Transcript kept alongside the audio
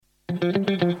Get it.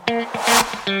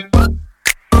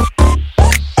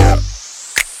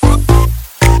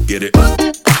 Get it.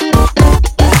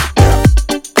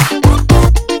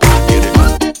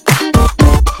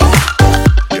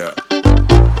 Yeah.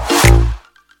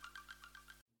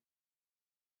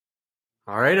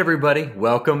 All right, everybody.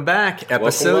 Welcome back.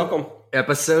 Welcome.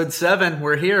 Episode 7.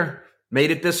 We're here.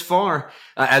 Made it this far.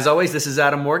 As always, this is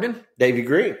Adam Morgan. Davey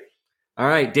Green. All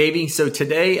right, Davey. So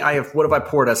today what have I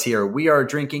poured us here? We are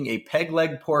drinking a peg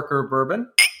leg porker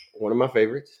bourbon. One of my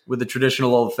favorites. With a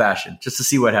traditional old fashioned, just to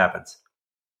see what happens.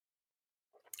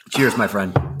 Cheers, my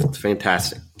friend. It's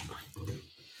fantastic.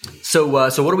 So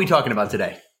what are we talking about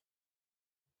today?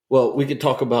 Well, we could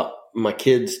talk about my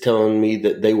kids telling me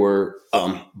that they were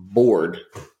bored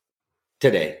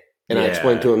today. And I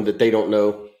explained to them that they don't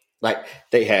know. Like,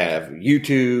 they have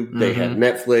YouTube, they have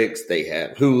Netflix, they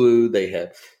have Hulu, they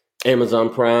have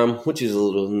Amazon Prime, which is a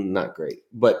little not great.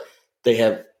 But they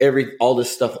have all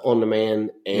this stuff on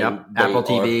demand. And Apple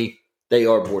TV. They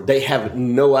are bored. They have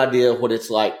no idea what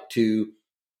it's like to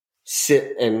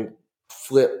sit and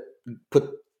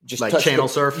just like touch channel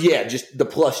surf. Yeah, just the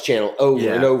plus channel over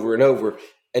and over and over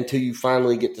until you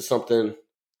finally get to something.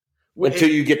 Until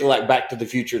you get to like Back to the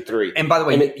Future 3. And by the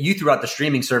way, you threw out the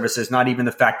streaming services, not even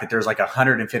the fact that there's like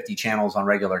 150 channels on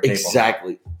regular cable.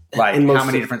 Exactly. Like how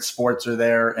many different sports are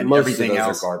there and everything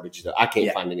else. Are garbage. I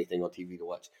can't find anything on TV to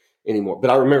watch anymore.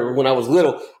 But I remember when I was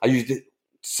little, I used to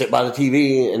sit by the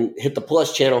TV and hit the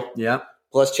plus channel. Yeah.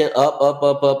 Plus channel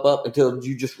up until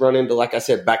you just run into, like I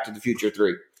said, Back to the Future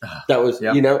 3. That was,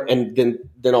 and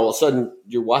then all of a sudden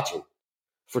you're watching.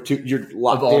 You're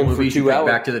locked in for 2 hours.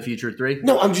 Back to the Future 3?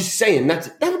 No, I'm just saying that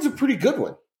was a pretty good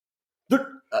one.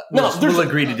 We'll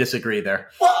agree to disagree there.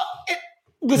 Well,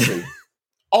 listen,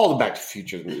 all the Back to the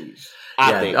Future movies.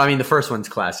 I think. I mean, the first one's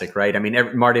classic, right? I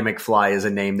mean, Marty McFly is a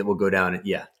name that will go down.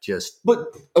 But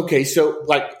okay, so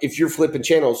like if you're flipping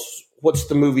channels, what's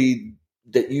the movie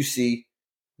that you see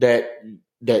that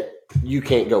you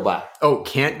can't go by? Oh,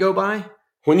 can't go by?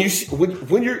 When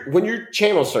you're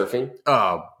channel surfing,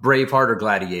 Braveheart or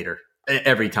Gladiator,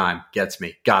 every time gets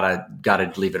me. Gotta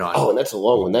leave it on. Oh, and that's a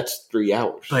long one. That's 3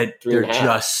 hours. But they're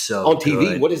just so on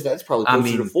TV. Good. What is that? It's probably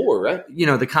closer to 4, right?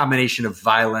 The combination of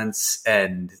violence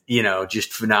and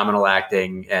just phenomenal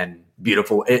acting and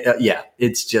beautiful.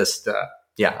 It's just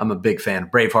I'm a big fan.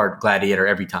 Braveheart, Gladiator,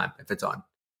 every time if it's on.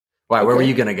 Why? Okay. Where were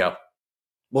you gonna go?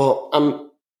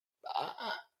 Well,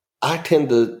 I tend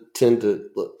to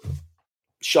look.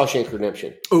 Shawshank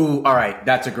Redemption. Ooh, all right.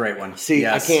 That's a great one. See,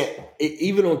 yes. I can't,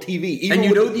 even on TV. And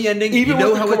the ending. You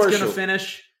know how it's going to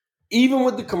finish. Even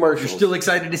with the commercials. You're still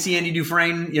excited to see Andy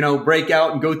Dufresne, break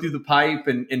out and go through the pipe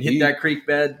and hit that creek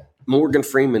bed. Morgan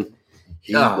Freeman.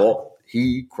 He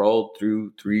crawled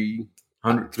through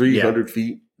 300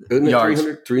 feet. Isn't it yards.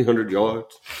 300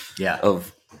 yards. Yeah.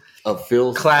 Of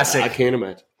Phil's. Classic. I can't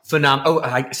imagine. Phenomenal.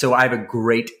 So I have a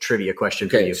great trivia question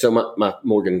for you. So my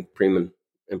Morgan Freeman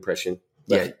impression.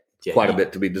 Quite a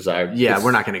bit to be desired. Yeah,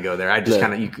 we're not going to go there. I just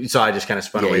kind of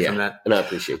spun away from that. And I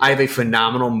appreciate that. I have a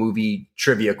phenomenal movie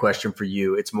trivia question for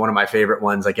you. It's one of my favorite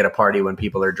ones, like at a party when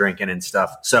people are drinking and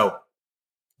stuff. So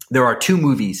there are 2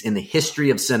 movies in the history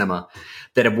of cinema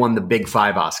that have won the Big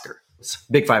 5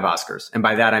 Oscars. And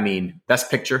by that, I mean Best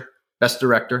Picture, Best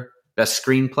Director, Best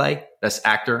Screenplay, Best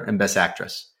Actor, and Best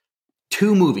Actress.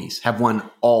 2 movies have won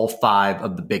all 5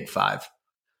 of the Big 5.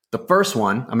 The first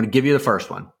one, I'm going to give you the first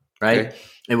one. Right? Okay.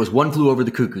 It was One Flew Over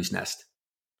the Cuckoo's Nest,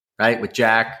 right? With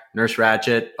Jack, Nurse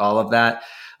Ratched, all of that.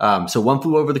 So One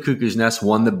Flew Over the Cuckoo's Nest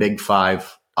won the Big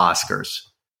 5 Oscars.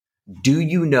 Do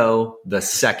you know the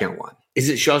second one? Is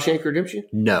it Shawshank Redemption?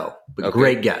 No, but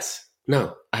great guess.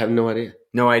 No, I have no idea.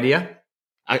 No idea?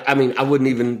 I mean, I wouldn't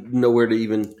even know where to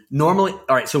even. Normally,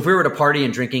 all right, so if we were at a party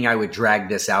and drinking, I would drag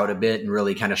this out a bit and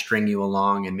really kind of string you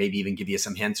along and maybe even give you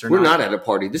some hints. We're not at a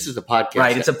party. This is a podcast.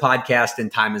 Right, it's a podcast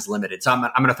and time is limited. So I'm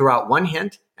going to throw out one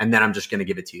hint and then I'm just going to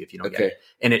give it to you if you don't get it.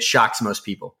 And it shocks most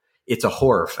people. It's a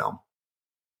horror film.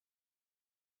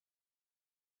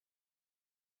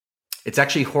 It's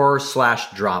actually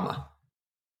horror/drama.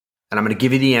 And I'm going to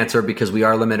give you the answer because we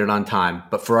are limited on time.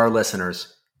 But for our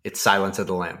listeners, it's Silence of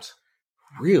the Lambs.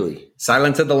 Really?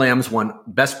 Silence of the Lambs won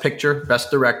Best Picture,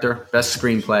 Best Director, Best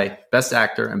Screenplay, Best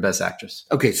Actor, and Best Actress.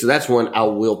 Okay, so that's one I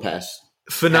will pass.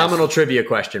 Phenomenal trivia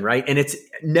question, right? And it's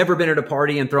never been at a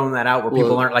party and thrown that out where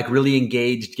people aren't like really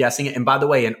engaged guessing it. And by the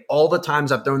way, in all the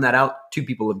times I've thrown that out, 2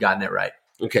 people have gotten it right.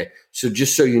 Okay, so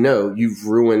just so you know, you've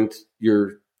ruined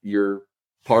your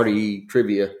party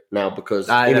trivia now because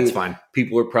that's fine.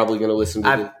 People are probably going to listen to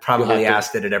it. I've probably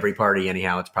asked it at every party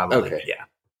anyhow. It's probably,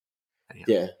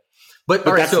 yeah. But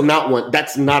that's not one.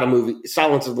 That's not a movie.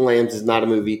 Silence of the Lambs is not a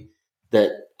movie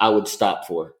that I would stop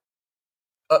for.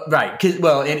 Right.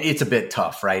 And it's a bit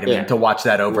tough, right? I mean, to watch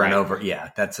that over and over. Yeah,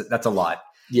 that's a lot.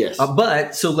 Yes.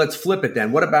 But so let's flip it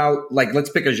then. What about, like, let's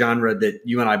pick a genre that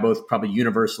you and I both probably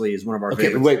universally is one of our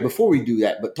favorites. Wait, before we do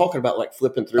that, but talking about like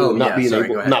flipping through and not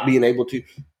being able to,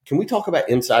 can we talk about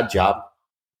Inside Job?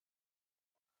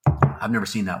 I've never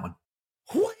seen that one.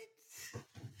 What?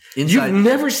 You've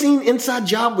never seen Inside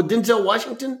Job with Denzel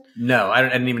Washington? No, I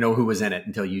didn't even know who was in it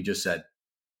until you just said.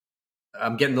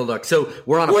 I'm getting the look. So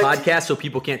we're on a podcast, so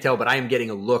people can't tell, but I am getting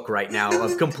a look right now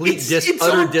of complete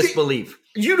utter disbelief.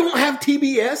 You don't have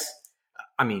TBS?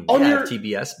 I mean, I have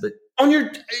TBS, but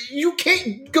you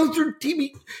can't go through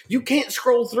TV. You can't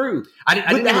scroll through. I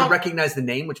didn't even recognize the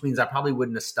name, which means I probably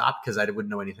wouldn't have stopped because I wouldn't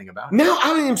know anything about it. Now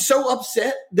I am so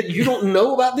upset that you don't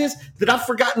know about this that I've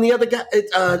forgotten the other guy.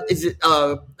 Is it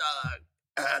Clive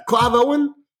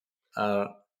Owen? I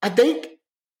think.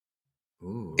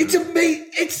 Ooh. It's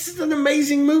an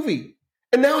amazing movie,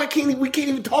 and now we can't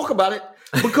even talk about it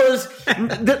because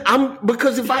if I'm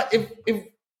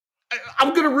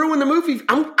going to ruin the movie,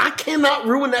 I cannot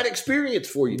ruin that experience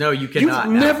for you. No, you cannot.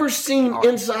 You've never seen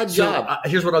Inside Job. So,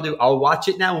 here's what I'll do: I'll watch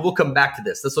it now, and we'll come back to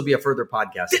this. This will be a further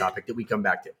podcast topic that we come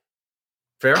back to.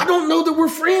 Fair? I don't know that we're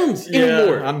friends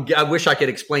anymore. I wish I could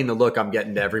explain the look I'm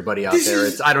getting to everybody out there.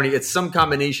 It's some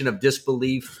combination of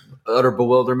disbelief, utter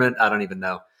bewilderment. I don't even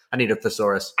know. I need a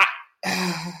thesaurus.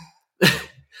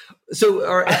 So,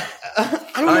 all right. I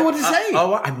don't know what to say.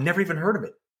 I've never even heard of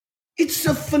it. It's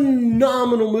a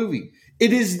phenomenal movie.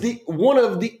 It is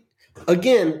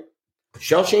again,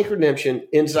 Shawshank Redemption,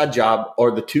 Inside Job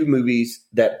are the two movies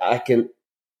that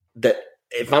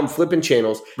if I'm flipping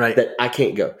channels, that I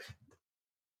can't go.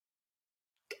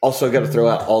 Also, got to throw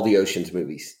out all the Oceans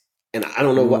movies. And I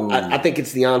don't know what, I think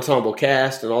it's the ensemble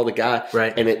cast and all the guys.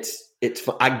 Right. And it's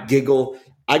I giggle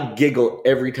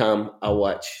every time I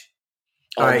watch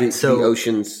the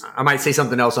Oceans. I might say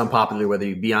something else unpopular, whether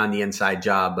you be on the Inside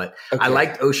Job, but I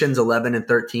liked Oceans 11 and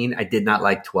 13. I did not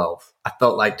like 12. I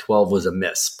felt like 12 was a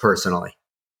miss, personally.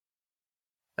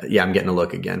 Yeah, I'm getting a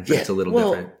look again. It's a little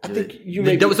different. I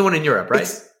think that was the one in Europe, right?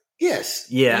 Yes.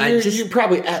 Yeah. You're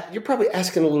probably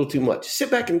asking a little too much.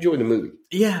 Sit back and enjoy the movie.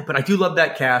 Yeah, but I do love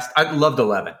that cast. I loved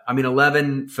 11. I mean,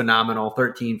 11, phenomenal.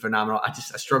 13, phenomenal. I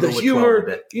struggle with humor, 12 a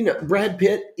bit. You know, Brad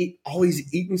Pitt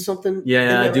always eating something.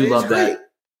 Yeah, I do love that.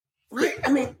 Right.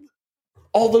 I mean,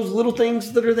 all those little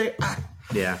things that are there.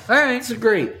 Yeah. All right. It's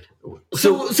great.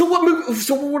 So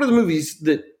what are the movies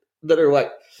that are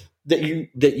like that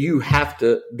you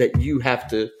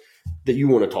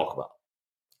want to talk about?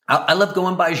 I love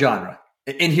going by genre.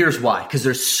 And here's why. Because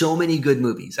there's so many good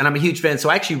movies. And I'm a huge fan. So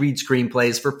I actually read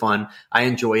screenplays for fun. I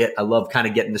enjoy it. I love kind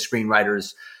of getting the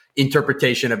screenwriter's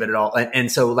interpretation of it all. And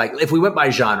so, like, if we went by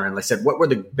genre and like said, what were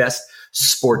the best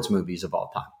sports movies of all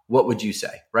time? What would you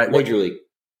say? Right? Major League.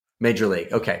 Major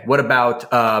League. Okay. What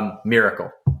about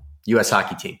Miracle? U.S.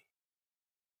 hockey team.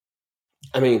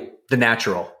 I mean, The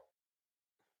Natural.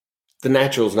 The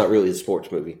Natural is not really a sports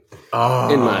movie.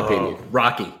 In my opinion.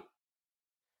 Rocky.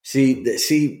 See,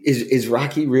 is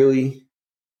Rocky really?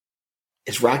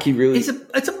 Is Rocky really?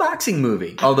 It's a boxing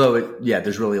movie. Although,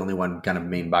 there's really only one kind of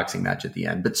main boxing match at the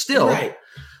end. But still,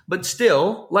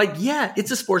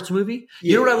 it's a sports movie.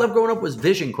 You know what I loved growing up was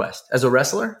Vision Quest. As a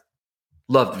wrestler,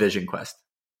 loved Vision Quest.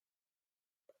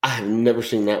 I have never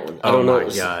seen that one. I don't know. Oh,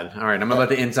 my God. All right, I'm about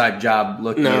the Inside Job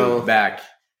look you back.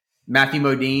 Matthew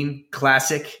Modine,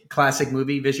 classic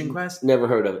movie, Vision Quest. Never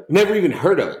heard of it. Never even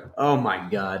heard of it. Oh, my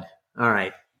God. All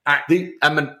right. I'm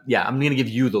gonna give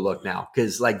you the look now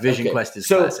because like Vision Quest is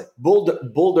classic.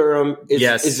 Bull Durham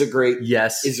is a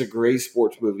great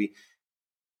sports movie.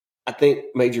 I think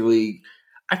Major League.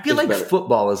 I feel like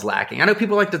football is lacking. I know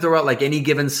people like to throw out like Any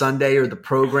Given Sunday or The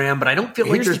Program, but I don't feel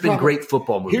like there's been great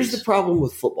football movies. Here's the problem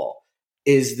with football: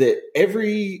 is that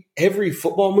every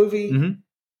football movie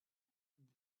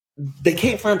they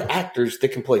can't find actors that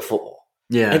can play football.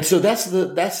 Yeah, and so that's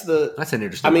an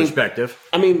interesting perspective.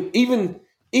 I mean,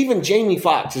 even Jamie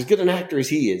Foxx, as good an actor as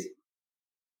he is,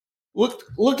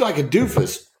 looked like a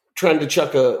doofus trying to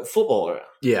chuck a football around.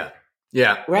 Yeah.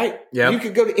 Right? Yeah. You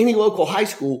could go to any local high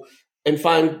school and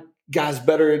find guys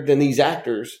better than these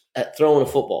actors at throwing a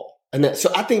football. And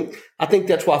so I think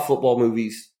that's why football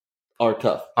movies are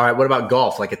tough. All right, what about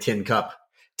golf? Like a Tin Cup?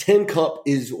 Tin Cup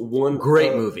is one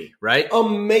great movie, right?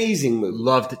 Amazing movie.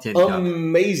 Loved Tin Cup.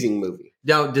 Amazing movie.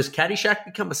 Now, does Caddyshack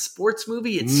become a sports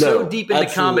movie? It's so deep into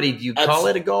comedy. Do you call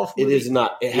it a golf movie? It is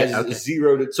not. It has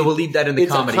zero to. So we'll leave that in the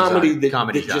comedy. It's a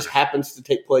comedy that just happens to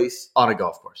take place on a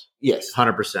golf course. Yes,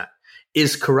 100%.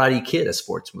 Is Karate Kid a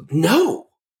sports movie? No.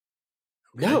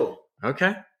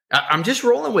 Okay. I'm just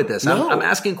rolling with this. I'm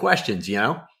asking questions. You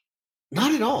know.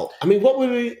 Not at all. I mean, what would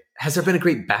we? Has there been a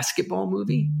great basketball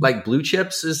movie? Like Blue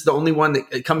Chips is the only one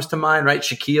that comes to mind, right?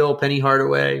 Shaquille, Penny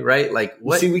Hardaway, right? Like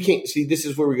what? See, we can't see. This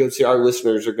is where we go. See, our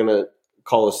listeners are going to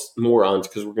call us morons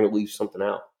because we're going to leave something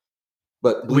out.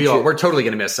 But we're totally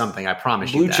going to miss something. I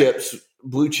promise you.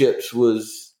 Blue Chips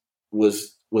was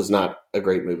not a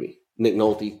great movie. Nick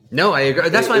Nolte. No, I agree.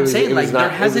 That's what I'm saying. Like there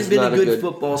hasn't been a good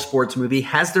football sports movie.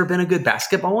 Has there been a good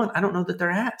basketball one? I don't know that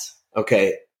there has.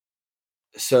 Okay.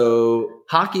 So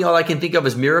hockey, all I can think of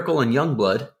is Miracle and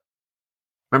Youngblood.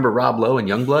 Remember Rob Lowe and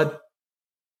Youngblood?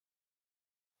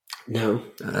 No,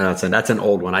 that's an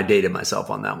old one. I dated myself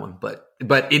on that one, but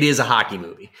it is a hockey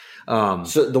movie.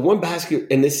 So the one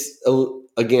and this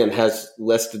again has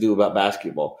less to do about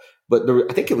basketball, but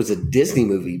I think it was a Disney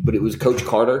movie, but it was Coach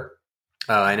Carter.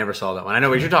 Oh, I never saw that one. I know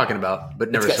what you're talking about,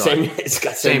 but never saw it. It's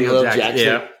got Samuel L.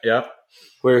 Jackson. Yeah.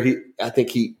 Where I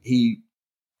think he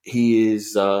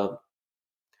is.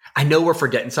 I know we're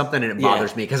forgetting something, and it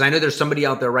bothers me because I know there's somebody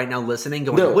out there right now listening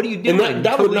going, "What are you doing?"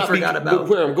 That totally forgot about.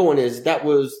 Where I'm going is that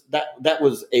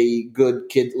was a good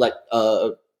kid. Like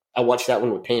I watched that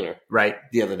one with Tanner right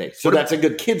the other day. So that's a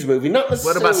good kids movie. Not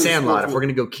necessarily. What about Sandlot? If we're going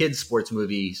to go kids sports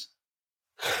movies,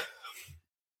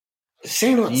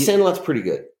 Sandlot's pretty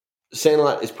good.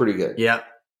 Sandlot is pretty good. Yeah,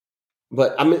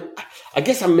 but I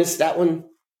guess I missed that one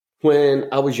when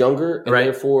I was younger,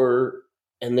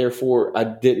 and therefore I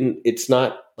didn't. It's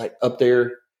not like up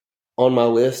there on my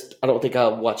list. I don't think I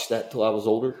watched that till I was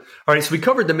older. All right, so we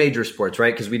covered the major sports,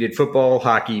 right? Because we did football,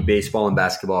 hockey, baseball, and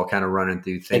basketball, kind of running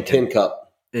through things. And Tin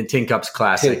Cup. And Tin Cup's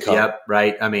classic. Tin Cup. Yep,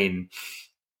 right. I mean,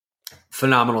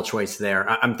 phenomenal choice there.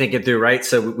 I'm thinking through, right?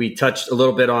 So we touched a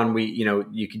little bit on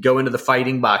you could go into the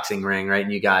fighting boxing ring, right?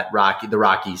 And you got the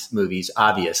Rockies movies,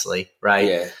 obviously,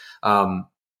 right? Yeah.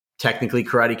 Technically,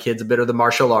 Karate Kid's a bit of the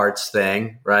martial arts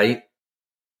thing, right?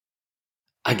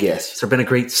 I guess. Has there been a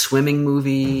great swimming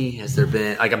movie? Has there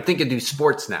been I'm thinking do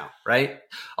sports now, right?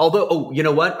 Although, you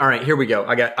know what? All right, here we go.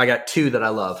 I got two that I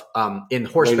love. In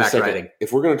horseback riding.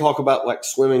 If we're going to talk about like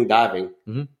swimming, diving,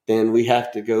 then we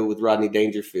have to go with Rodney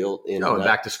Dangerfield in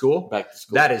Back to School. Back to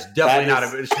School. That is definitely not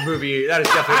a movie. That is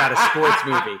definitely not a sports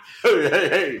movie.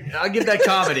 Hey. I'll give that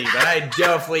comedy, but I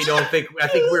definitely don't think. I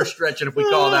think we're stretching if we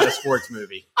call that a sports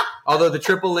movie. Although the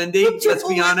Triple Lindy, let's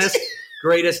be honest.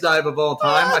 Greatest dive of all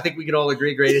time. I think we can all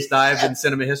agree greatest dive in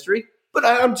cinema history. But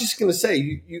I'm just going to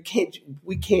say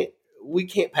we can't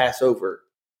pass over.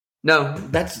 No,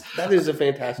 that is a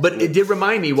fantastic. But movie. It did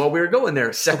remind me while we were going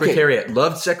there. Secretariat,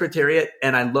 loved Secretariat,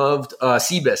 and I loved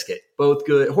Seabiscuit. Both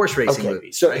good horse racing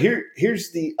movies. So right?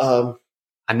 here's the. I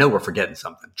know we're forgetting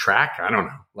something. Track. I don't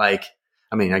know. I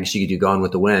guess you could do Gone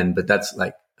with the Wind, but that's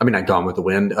not Gone with the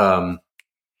Wind.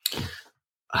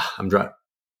 I'm drawing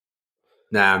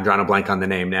a blank on the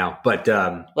name now, but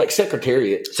like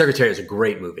Secretariat. Secretariat is a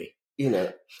great movie. You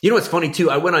know what's funny too?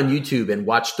 I went on YouTube and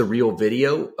watched the real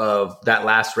video of that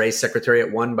last race.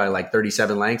 Secretariat won by like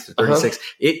 37 lengths to 36.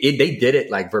 They did it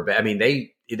like verbatim. I mean,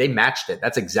 they matched it.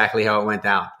 That's exactly how it went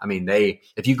down. I mean,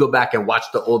 if you go back and watch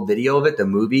the old video of it, the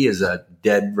movie is a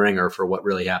dead ringer for what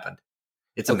really happened.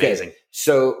 It's amazing. Okay.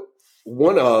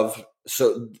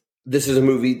 So this is a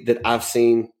movie that I've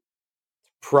seen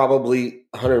probably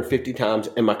 150 times,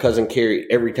 and my cousin Carrie,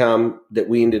 every time that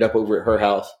we ended up over at her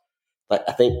house, like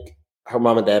I think her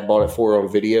mom and dad bought it for her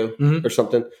on video or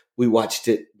something. We watched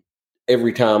it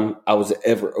every time I was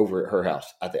ever over at her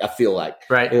house. I feel like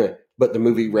right. Anyway, but the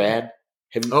movie Rad.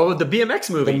 The BMX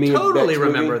movie. Totally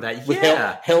remember that.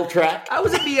 Yeah. Hell Track. I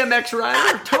was a BMX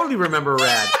rider. Totally remember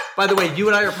Rad. By the way, you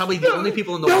and I are probably the only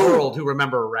people in the world who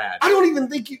remember Rad. I don't even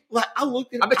think you. Like I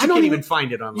looked at. I bet you can't even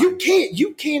find it online. You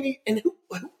can't. And who?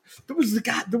 There was the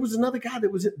guy. There was another guy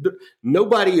that was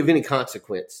nobody of any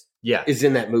consequence. Yeah, is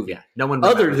in that movie. Yeah, no one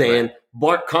other than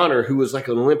Bart Connor, who was like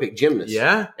an Olympic gymnast.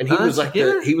 Yeah, and he was like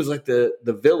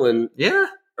the villain. Yeah,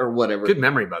 or whatever. Good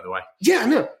memory, by the way. Yeah, I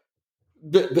know.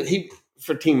 But he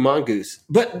for Team Mongoose.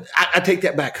 But I take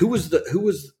that back. There was the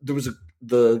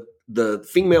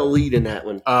female lead in that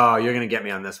one. Oh, you're gonna get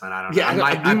me on this one. I don't know. Yeah,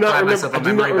 I do not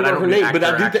remember her name, but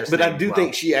I do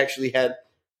think she actually had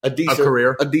a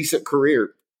decent career.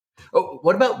 Oh,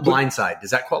 what about Blindside?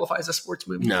 Does that qualify as a sports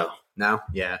movie? No.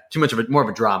 Yeah, too much of more of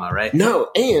a drama, right?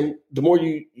 No, and the more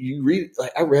you read,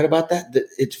 like I read about that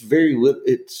it's very little.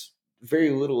 It's very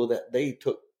little that they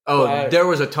took. Oh, there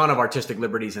was a ton of artistic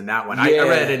liberties in that one. Yeah. I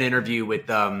read an interview with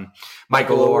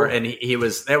Michael Orr, and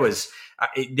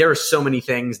there were so many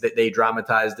things that they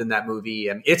dramatized in that movie,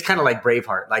 and it's kind of like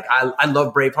Braveheart. Like I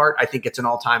love Braveheart. I think it's an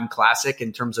all-time classic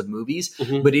in terms of movies,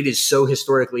 but it is so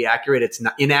historically accurate. It's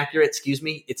not inaccurate. Excuse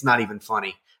me. It's not even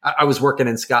funny. I was working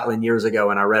in Scotland years ago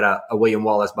and I read a William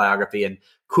Wallace biography and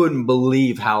couldn't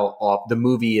believe how off the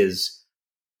movie is.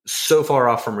 So far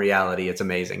off from reality. It's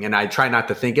amazing. And I try not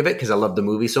to think of it because I love the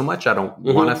movie so much. I don't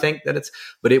want to think that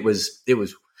but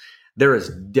there is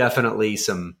definitely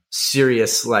some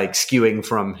serious like skewing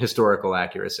from historical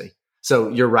accuracy. So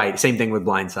you're right. Same thing with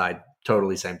Blindside.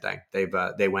 Totally same thing.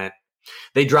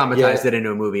 They dramatized it into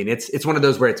a movie, and it's one of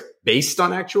those where it's based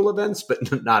on actual events,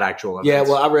 but not actual events. Yeah.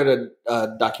 Well, I read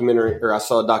a documentary, or I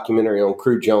saw a documentary on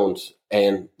Crew Jones,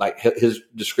 and like his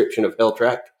description of Hell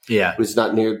Track. Yeah, was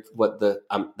not near what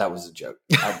that was a joke.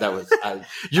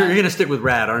 You're going to stick with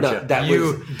Rad, aren't you?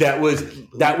 That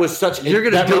was such. You're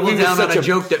going to double down on a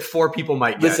joke that 4 people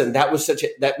might get. Listen,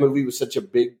 that movie was such a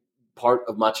big part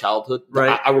of my childhood.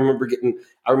 Right. I remember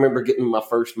getting my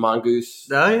first Mongoose.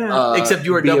 Oh yeah. Except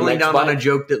you were doubling down bike. on a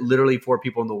joke that literally 4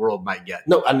 people in the world might get.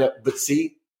 No, I know, but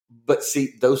see,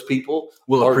 those people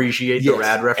will appreciate the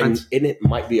Rad reference, and it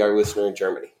might be our listener in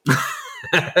Germany.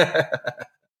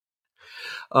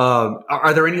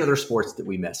 Are there any other sports that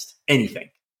we missed? Anything?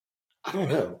 I don't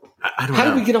know. I don't know. How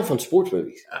did we get off on sports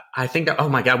movies? I think that, oh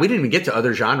my God, we didn't even get to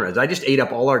other genres. I just ate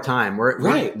up all our time. We're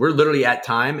literally at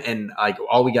time, and like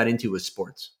all we got into was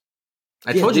sports.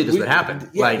 I told you this would happen.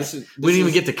 Yeah, we didn't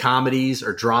even get to comedies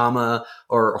or drama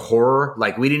or horror.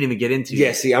 Like we didn't even get into.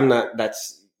 Yeah, see, I'm not.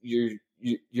 That's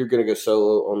you're going to go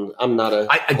solo on. I'm not a.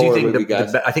 I do think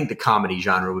I think the comedy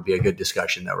genre would be a good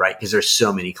discussion, though, right? Because there's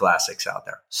so many classics out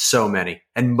there, so many,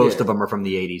 and most of them are from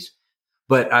the '80s.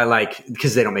 But I like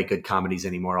because they don't make good comedies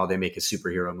anymore. All they make is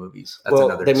superhero movies. That's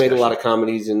another they discussion. made a lot of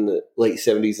comedies in the late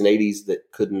 '70s and '80s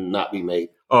that could not be made.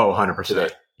 Oh,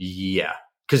 100%. Yeah,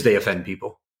 because they offend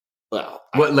people. Well,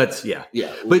 yeah.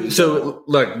 But so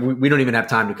look, we don't even have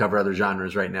time to cover other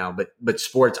genres right now. But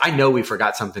sports, I know we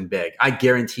forgot something big. I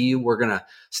guarantee you, we're gonna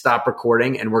stop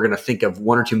recording and we're gonna think of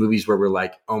 1 or 2 movies where we're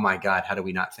like, oh my God, how do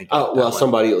we not think? About that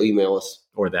somebody will email us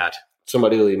or that.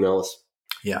 Somebody will email us.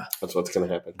 Yeah, that's what's gonna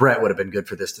happen. Brett would have been good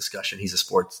for this discussion. He's a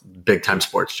big time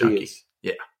sports junkie.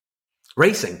 Yeah,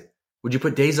 racing. Would you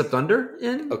put Days of Thunder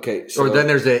in? Okay. So, or then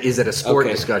is it a sport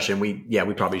discussion? We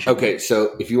probably should. Okay.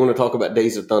 So if you want to talk about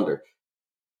Days of Thunder,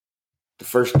 the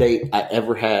first date I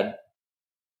ever had,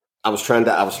 I was trying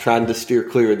to steer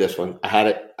clear of this one. I had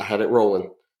it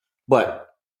rolling, but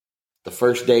the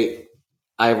first date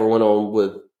I ever went on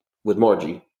with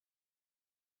Margie,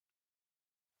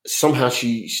 somehow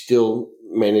she still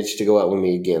managed to go out with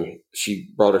me again.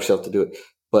 She brought herself to do it.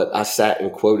 But I sat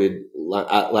and quoted,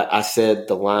 I said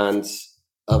the lines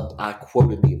I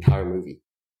quoted the entire movie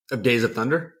of Days of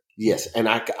Thunder. Yes, and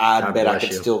I bet I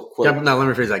could still quote. God, no, let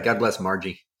me phrase that. God bless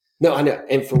Margie. No, I know,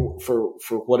 and for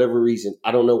whatever reason,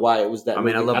 I don't know why it was that. I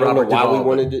mean, movie. I love I don't Robert know why Duvall, we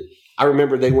wanted it. I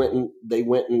remember they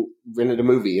went and rented a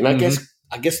movie, and I guess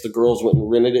the girls went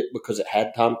and rented it because it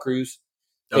had Tom Cruise.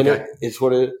 And it's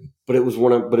what it. But it was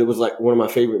like one of my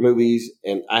favorite movies,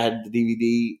 and I had the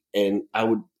DVD, and I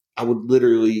would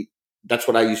literally, that's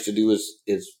what I used to do is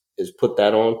put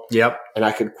that on. Yep. And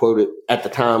I could quote it at the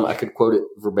time. I could quote it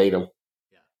verbatim.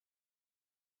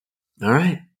 Yeah. All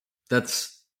right. I'm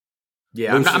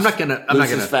not gonna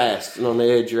fast and on the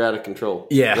edge. You're out of control.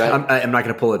 Yeah. Right? I'm not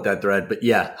gonna pull at that thread, but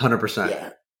yeah, 100%.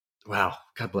 Yeah. Wow.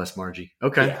 God bless Margie.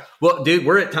 Okay. Yeah. Well, dude,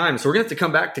 we're at time, so we're gonna have to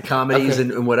come back to comedies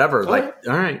and whatever. All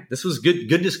right. This was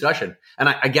good discussion. And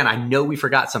I know we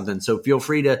forgot something, so feel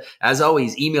free to, as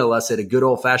always, email us at a good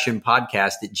old fashioned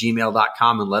podcast at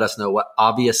gmail.com and let us know what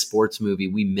obvious sports movie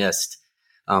we missed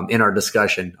in our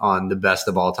discussion on the best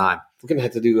of all time. We're gonna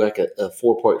have to do like a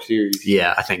 4-part series.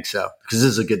 Yeah, I think so, because this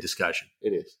is a good discussion.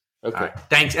 It is. Okay. Right.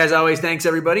 Thanks, as always. Thanks,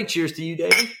 everybody. Cheers to you,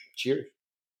 David. Cheers.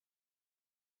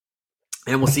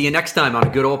 And we'll see you next time on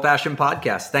a good old fashioned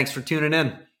podcast. Thanks for tuning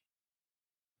in.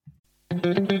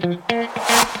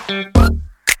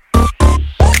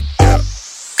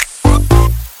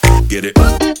 Get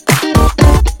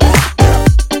it.